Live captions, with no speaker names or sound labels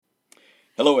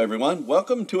Hello, everyone.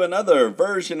 Welcome to another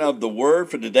version of the Word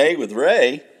for Today with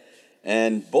Ray.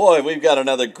 And boy, we've got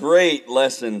another great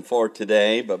lesson for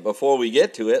today. But before we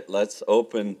get to it, let's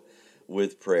open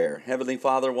with prayer. Heavenly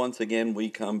Father, once again, we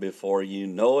come before you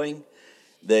knowing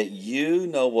that you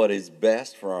know what is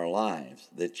best for our lives,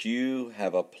 that you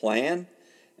have a plan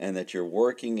and that you're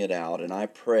working it out. And I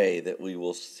pray that we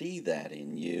will see that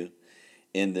in you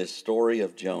in this story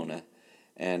of Jonah,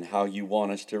 and how you want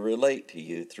us to relate to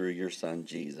you through your Son,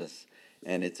 Jesus.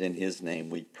 And it's in his name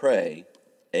we pray.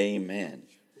 Amen.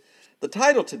 The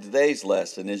title to today's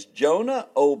lesson is Jonah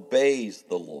Obeys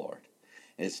the Lord.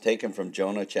 It's taken from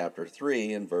Jonah chapter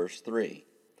 3 and verse 3.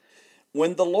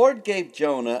 When the Lord gave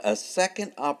Jonah a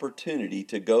second opportunity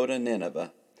to go to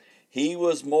Nineveh, he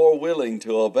was more willing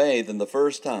to obey than the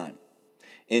first time.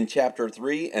 In chapter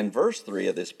 3 and verse 3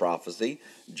 of this prophecy,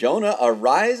 Jonah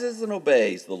arises and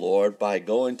obeys the Lord by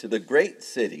going to the great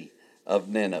city of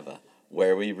Nineveh,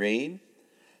 where we read,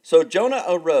 "So Jonah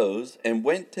arose and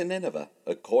went to Nineveh,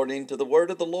 according to the word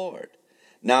of the Lord.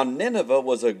 Now Nineveh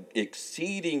was an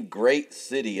exceeding great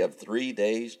city of 3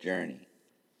 days' journey."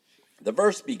 The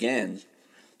verse begins,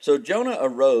 "So Jonah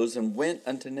arose and went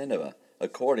unto Nineveh,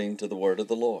 according to the word of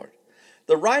the Lord."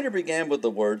 The writer began with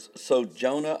the words, "So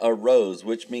Jonah arose,"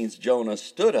 which means Jonah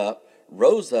stood up,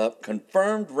 rose up,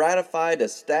 confirmed, ratified,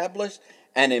 established,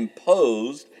 and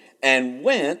imposed, and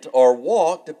went or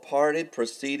walked, departed,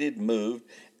 proceeded, moved,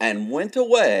 and went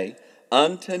away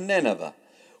unto Nineveh,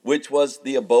 which was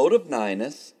the abode of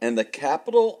Ninus and the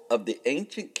capital of the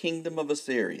ancient kingdom of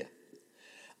Assyria.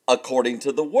 According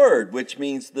to the word, which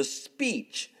means the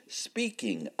speech,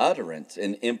 speaking, utterance,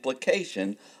 and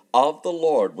implication of the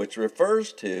Lord, which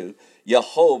refers to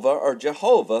Jehovah or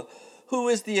Jehovah, who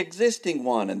is the existing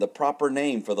one and the proper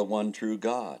name for the one true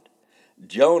God.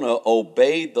 Jonah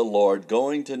obeyed the Lord,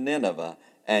 going to Nineveh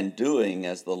and doing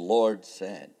as the Lord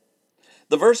said.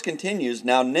 The verse continues,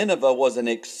 "Now Nineveh was an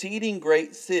exceeding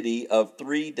great city of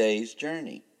 3 days'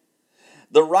 journey."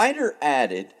 The writer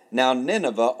added, "Now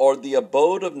Nineveh, or the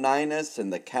abode of Ninus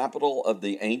and the capital of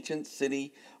the ancient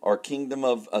city or kingdom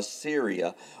of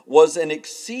Assyria, was an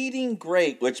exceeding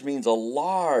great," which means a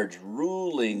large,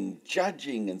 ruling,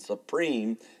 judging, and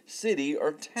supreme city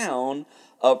or town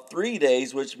of 3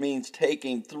 days, which means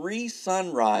taking 3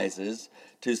 sunrises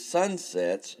to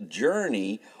sunsets,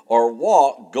 journey or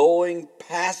walk, going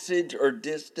passage or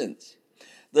distance.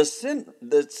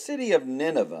 The city of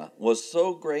Nineveh was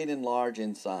so great and large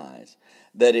in size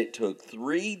that it took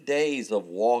 3 days of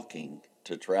walking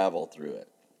to travel through it.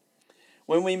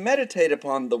 When we meditate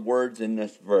upon the words in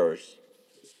this verse,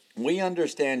 we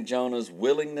understand Jonah's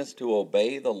willingness to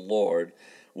obey the Lord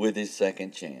with his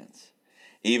second chance.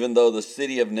 Even though the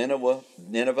city of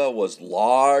Nineveh was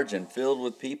large and filled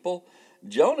with people,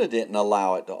 Jonah didn't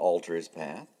allow it to alter his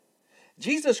path.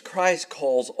 Jesus Christ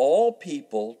calls all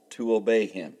people to obey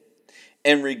him.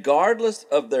 And regardless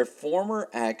of their former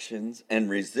actions and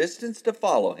resistance to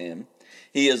follow him,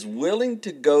 he is willing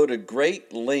to go to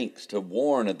great lengths to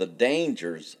warn of the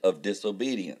dangers of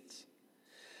disobedience.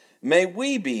 May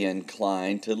we be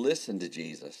inclined to listen to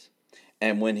Jesus.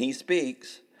 And when he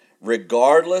speaks,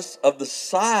 regardless of the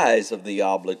size of the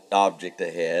object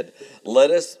ahead,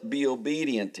 let us be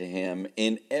obedient to him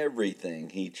in everything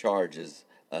he charges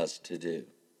us to do.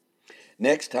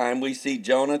 Next time we see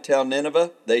Jonah tell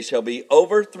Nineveh, they shall be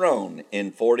overthrown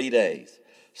in 40 days.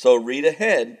 So read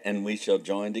ahead and we shall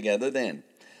join together then.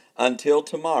 Until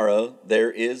tomorrow, there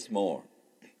is more.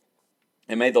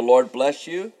 And may the Lord bless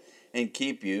you and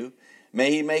keep you.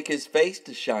 May he make his face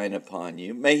to shine upon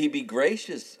you. May he be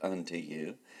gracious unto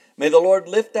you. May the Lord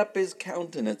lift up his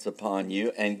countenance upon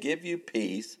you and give you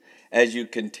peace as you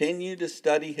continue to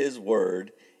study his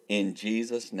word in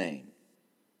Jesus' name.